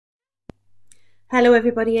Hello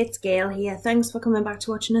everybody, it's Gail here. Thanks for coming back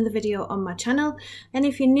to watch another video on my channel. And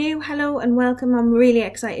if you're new, hello and welcome. I'm really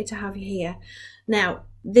excited to have you here. Now,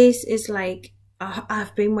 this is like,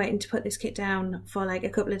 I've been waiting to put this kit down for like a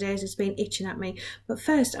couple of days. It's been itching at me. But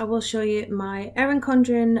first, I will show you my Erin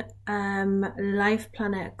Condren Life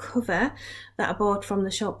Planner cover that I bought from the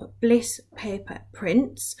shop Bliss Paper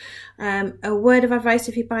Prints. A word of advice: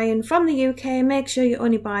 if you're buying from the UK, make sure you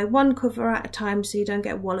only buy one cover at a time so you don't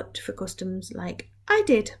get walloped for customs like I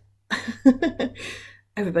did.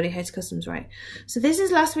 Everybody hates customs, right? So this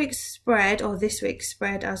is last week's spread, or this week's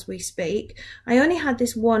spread as we speak. I only had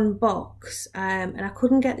this one box and I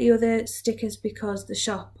couldn't get the other stickers because the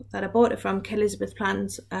shop that I bought it from, Elizabeth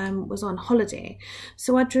Plans, was on holiday.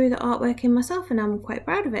 So I drew the artwork in myself and I'm quite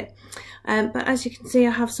proud of it. But as you can see,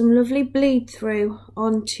 I have some lovely bleed through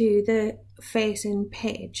onto the facing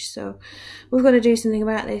page, so we've got to do something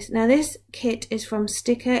about this. Now this kit is from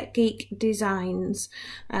Sticker Geek Designs.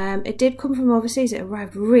 It did come from overseas. It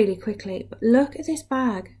arrived really quickly, but look at this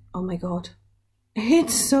bag. Oh my god,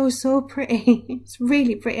 it's so pretty. It's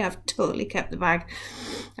really pretty. I've totally kept the bag.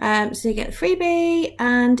 So you get the freebie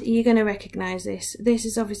and you're going to recognize this. This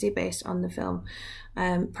is obviously based on the film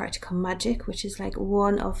Practical Magic, which is like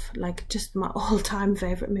one of like just my all-time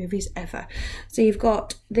favorite movies ever. So you've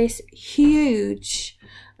got this huge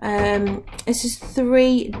it's just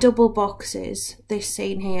 3 double boxes, this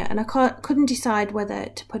scene here, and I couldn't decide whether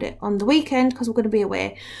to put it on the weekend because we're going to be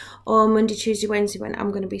away, or Monday, Tuesday, Wednesday when I'm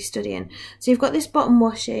going to be studying. So you've got this bottom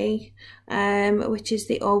washi, which is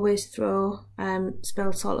the always throw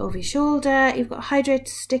spell salt over your shoulder. You've got hydrate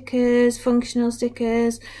stickers, functional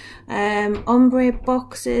stickers, ombre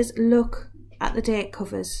boxes. Look at the date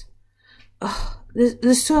covers. Oh,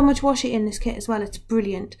 there's so much washi in this kit as well. It's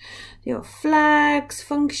brilliant. You've got flags,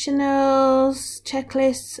 functionals,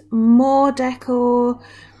 checklists, more decor,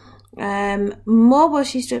 more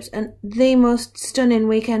washi strips, and the most stunning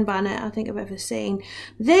weekend banner I think I've ever seen.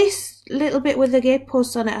 This little bit with the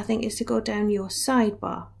gateposts on it, I think, is to go down your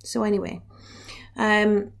sidebar. So anyway,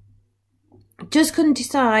 just couldn't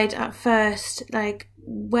decide at first like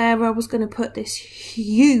where I was going to put this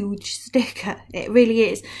huge sticker. It really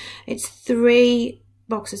is. It's 3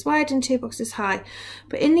 boxes wide and 2 boxes high,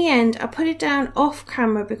 but in the end I put it down off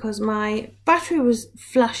camera because my battery was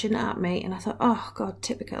flashing at me and I thought, oh god,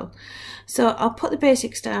 typical. So I'll put the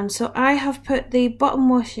basics down. So I have put the bottom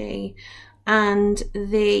washi and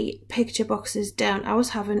the picture boxes down. I was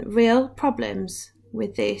having real problems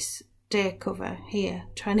with this day cover here,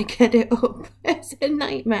 trying to get it up. It's a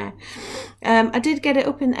nightmare. I did get it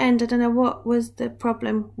up in the end. I don't know what was the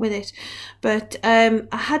problem with it, but I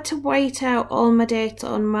had to white out all my dates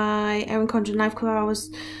on my Erin Condren Life cover. I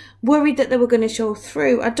was worried that they were going to show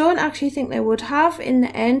through. I don't actually think they would have in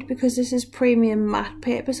the end because this is premium matte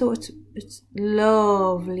paper, so it's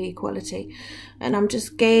lovely quality, and I'm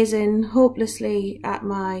just gazing hopelessly at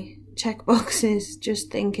my check boxes,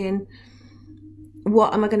 just thinking,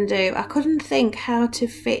 what am I going to do? I couldn't think how to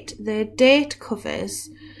fit the date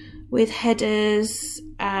covers with headers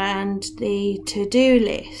and the to-do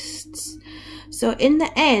lists. So in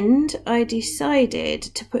the end, I decided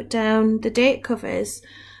to put down the date covers,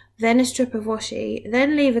 then a strip of washi,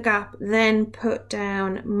 then leave a gap, then put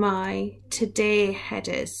down my today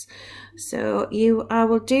headers. So I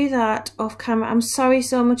will do that off camera. I'm sorry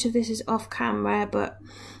so much of this is off camera, but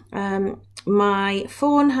my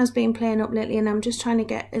phone has been playing up lately and I'm just trying to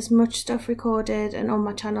get as much stuff recorded and on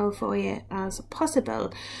my channel for you as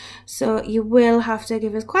possible. So you will have to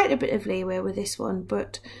give us quite a bit of leeway with this one,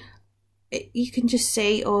 but you can just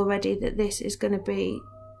see already that this is going to be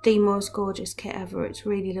the most gorgeous kit ever. It's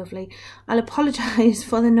really lovely. I'll apologise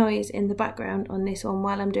for the noise in the background on this one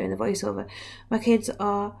while I'm doing the voiceover. My kids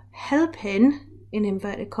are helping, in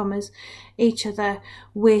inverted commas, each other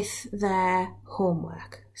with their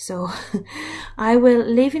homework. So I will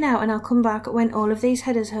leave you now and I'll come back when all of these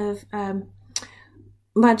headers have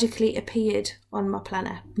magically appeared on my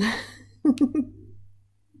planner.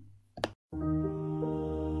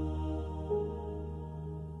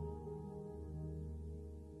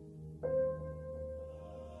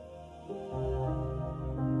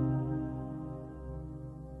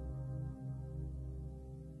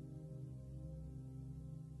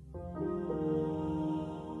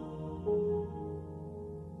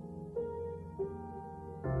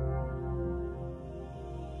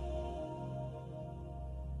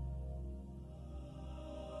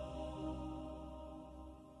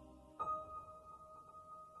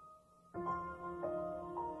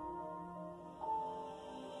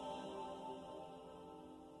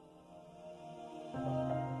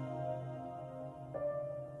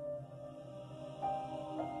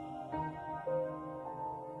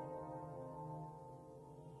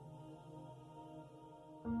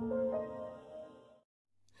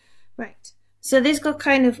 So this got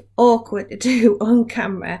kind of awkward to do on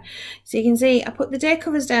camera. So you can see I put the day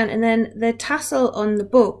covers down, and then the tassel on the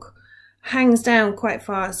book hangs down quite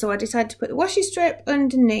far. So I decided to put the washi strip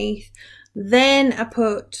underneath. Then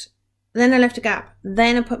I left a gap.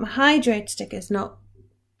 Then I put my hydrate stickers, not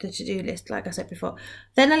the to-do list, like I said before.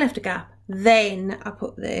 Then I left a gap. Then I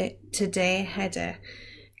put the today header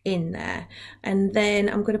in there. And then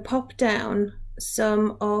I'm going to pop down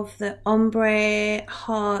some of the ombre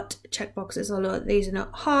heart checkboxes, although these are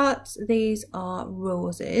not hearts, these are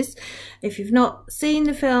roses. If you've not seen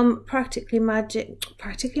the film Practically Magic,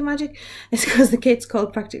 it's because the kid's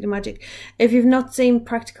called Practically Magic. If you've not seen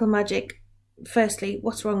Practical Magic, firstly,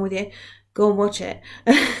 what's wrong with you? Go and watch it.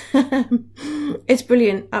 It's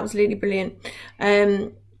brilliant, absolutely brilliant.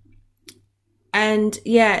 And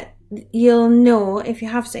yeah, you'll know if you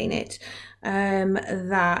have seen it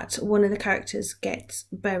that one of the characters gets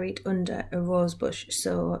buried under a rose bush.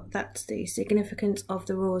 So that's the significance of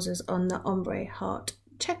the roses on the ombre heart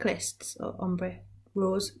checklists, or ombre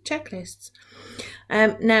rose checklists.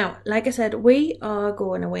 Now, like I said, we are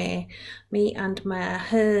going away. Me and my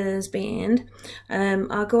husband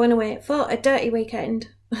are going away for a dirty weekend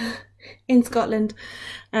in Scotland.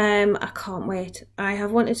 I can't wait. I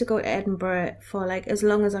have wanted to go to Edinburgh for like as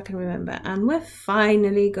long as I can remember, and we're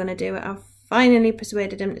finally gonna do it. I've finally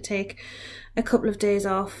persuaded him to take a couple of days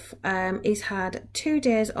off. He's had 2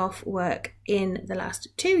 days off work in the last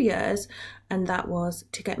 2 years, and that was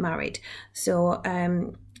to get married. So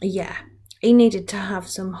yeah, he needed to have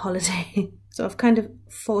some holiday. So I've kind of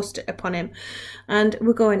forced it upon him, and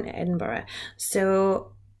we're going to Edinburgh.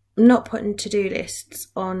 So I'm not putting to-do lists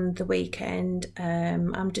on the weekend.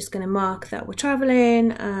 I'm just going to mark that we're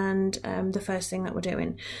travelling and the first thing that we're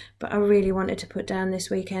doing. But I really wanted to put down this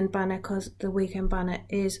weekend banner because the weekend banner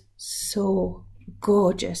is so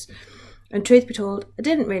gorgeous. And truth be told, I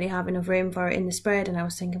didn't really have enough room for it in the spread, and I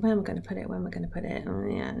was thinking, where am I going to put it? Where am I going to put it?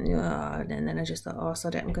 And then I just thought, oh,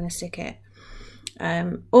 sod it, I'm going to stick it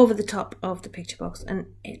over the top of the picture box, and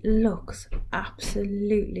it looks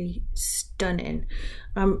absolutely stunning.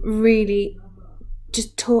 I'm really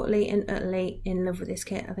just totally and utterly in love with this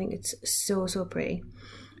kit. I think it's so pretty.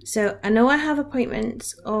 So I know I have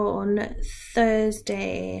appointments on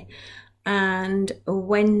Thursday and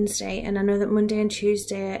Wednesday, and I know that Monday and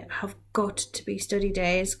Tuesday have got to be study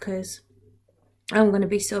days because I'm going to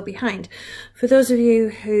be so behind. For those of you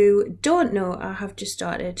who don't know, I have just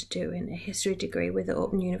started doing a history degree with the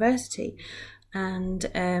Open University, and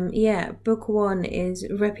yeah, book 1 is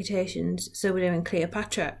Reputations. So we're doing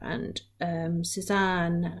Cleopatra and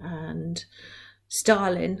Suzanne and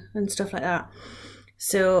Stalin and stuff like that.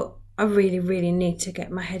 So I really need to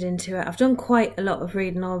get my head into it. I've done quite a lot of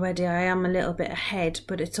reading already. I am a little bit ahead,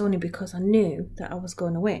 but it's only because I knew that I was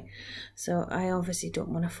going away. So I obviously don't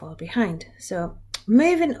want to fall behind. So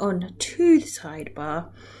moving on to the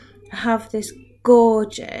sidebar, I have this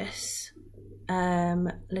gorgeous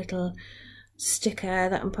little sticker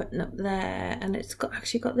that I'm putting up there, and it's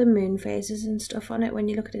actually got the moon phases and stuff on it. When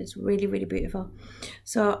you look at it, it's really beautiful.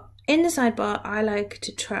 So in the sidebar, I like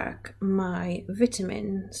to track my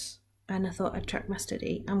vitamins, and I thought I'd track my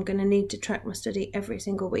study. I'm going to need to track my study every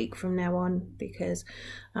single week from now on, because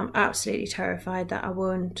I'm absolutely terrified that I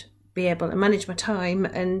won't be able to manage my time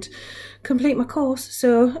and complete my course.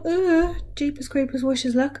 So jeepers creepers, wish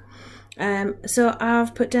us luck. So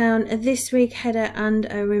I've put down a this week header and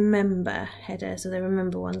a remember header. So the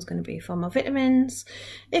remember one's going to be for my vitamins.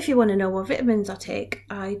 If you want to know what vitamins I take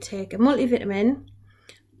a multivitamin,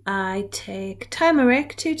 I take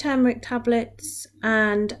turmeric, 2 turmeric tablets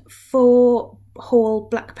and 4 whole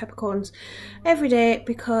black peppercorns every day,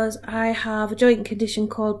 because I have a joint condition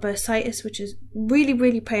called bursitis, which is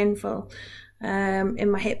really painful in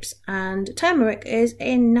my hips, and turmeric is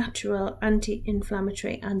a natural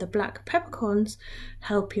anti-inflammatory, and the black peppercorns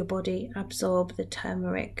help your body absorb the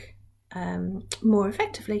turmeric more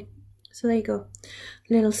effectively. So there you go,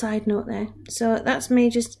 little side note there. So that's me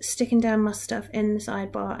just sticking down my stuff in the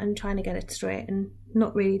sidebar and trying to get it straight, and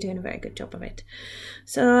not really doing a very good job of it.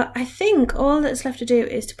 So I think all that's left to do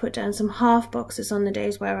is to put down some half boxes on the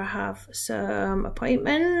days where I have some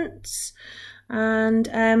appointments.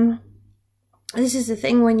 And this is the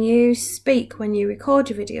thing, when you speak, when you record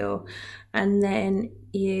your video and then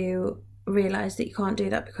you realise that you can't do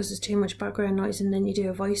that because there's too much background noise, and then you do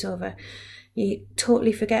a voiceover, you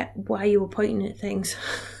totally forget why you were pointing at things.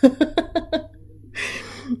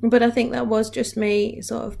 But I think that was just me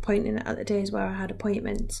sort of pointing at the days where I had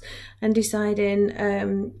appointments and deciding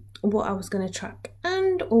what I was going to track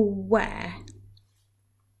and where.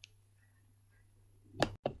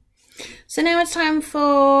 So now it's time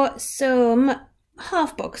for some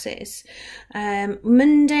half boxes.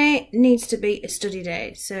 Monday needs to be a study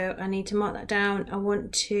day, so I need to mark that down. I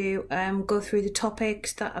want to go through the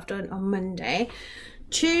topics that I've done on Monday.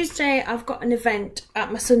 Tuesday I've got an event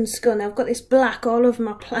at my son's school, and I've got this black all over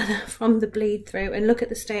my planner from the bleed through, and look at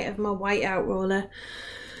the state of my whiteout roller.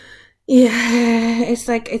 Yeah, it's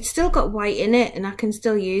like it's still got white in it and I can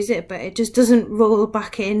still use it, but it just doesn't roll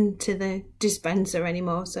back into the dispenser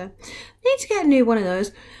anymore, so I need to get a new one of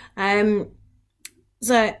those.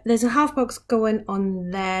 So there's a half box going on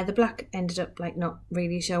there. The black ended up like not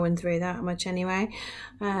really showing through that much anyway,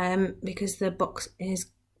 because the box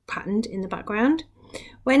is patterned in the background.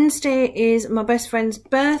 Wednesday is my best friend's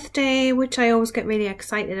birthday, which I always get really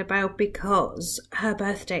excited about because her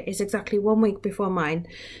birthday is exactly 1 week before mine.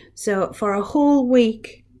 So for a whole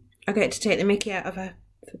week, I get to take the mickey out of her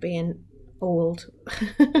for being old.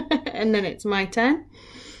 And then it's my turn.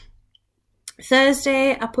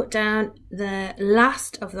 Thursday, I put down the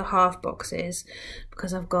last of the half boxes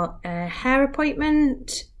because I've got a hair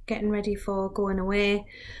appointment, getting ready for going away.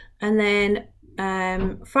 And then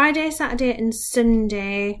Friday, Saturday and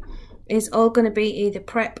Sunday is all going to be either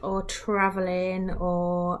prep or travelling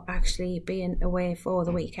or actually being away for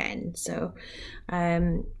the weekend. So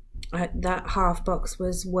that half box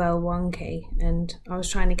was well wonky and I was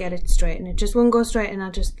trying to get it straight and it just wouldn't go straight, and I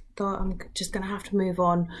just thought I'm just going to have to move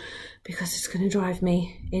on because it's going to drive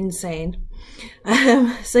me insane.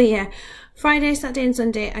 So yeah, Friday, Saturday and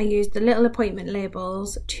Sunday I used the little appointment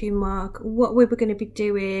labels to mark what we were going to be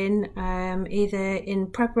doing, either in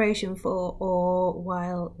preparation for or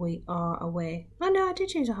while we are away. Oh no, I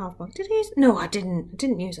did use a half box. Did I use? No, I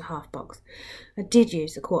didn't use a half box. I did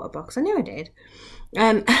use the quarter box. I knew I did.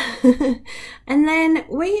 And then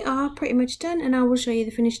we are pretty much done, and I will show you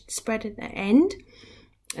the finished spread at the end.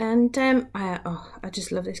 And I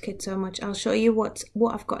just love this kit so much. I'll show you what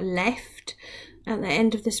I've got left at the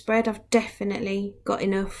end of the spread. I've definitely got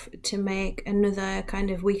enough to make another kind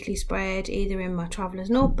of weekly spread, either in my traveller's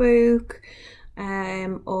notebook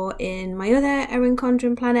or in my other Erin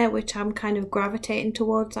Condren planner, which I'm kind of gravitating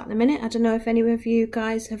towards at the minute. I don't know if any of you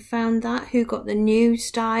guys have found that, who got the new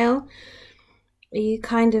style. Are you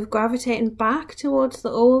kind of gravitating back towards the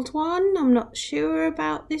old one? I'm not sure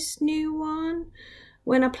about this new one.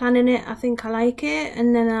 When I'm planning it, I think I like it,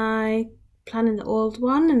 and then I plan in the old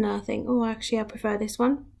one and I think, oh, actually I prefer this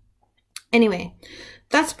one. Anyway,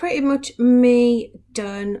 that's pretty much me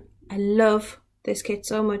done. I love this kit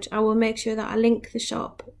so much. I will make sure that I link the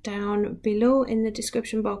shop down below in the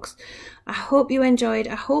description box. I hope you enjoyed.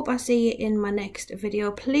 I hope I see you in my next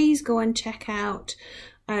video. Please go and check out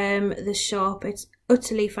the shop. It's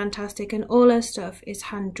utterly fantastic and all her stuff is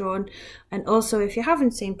hand drawn. And also, if you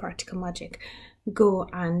haven't seen Practical Magic, go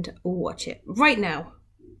and watch it right now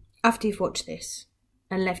after you've watched this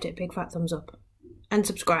and left it a big fat thumbs up and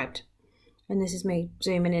subscribed. And this is me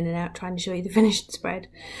zooming in and out trying to show you the finished spread.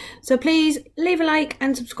 So please leave a like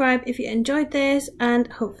and subscribe if you enjoyed this,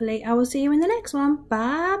 and hopefully I will see you in the next one.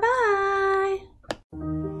 Bye bye.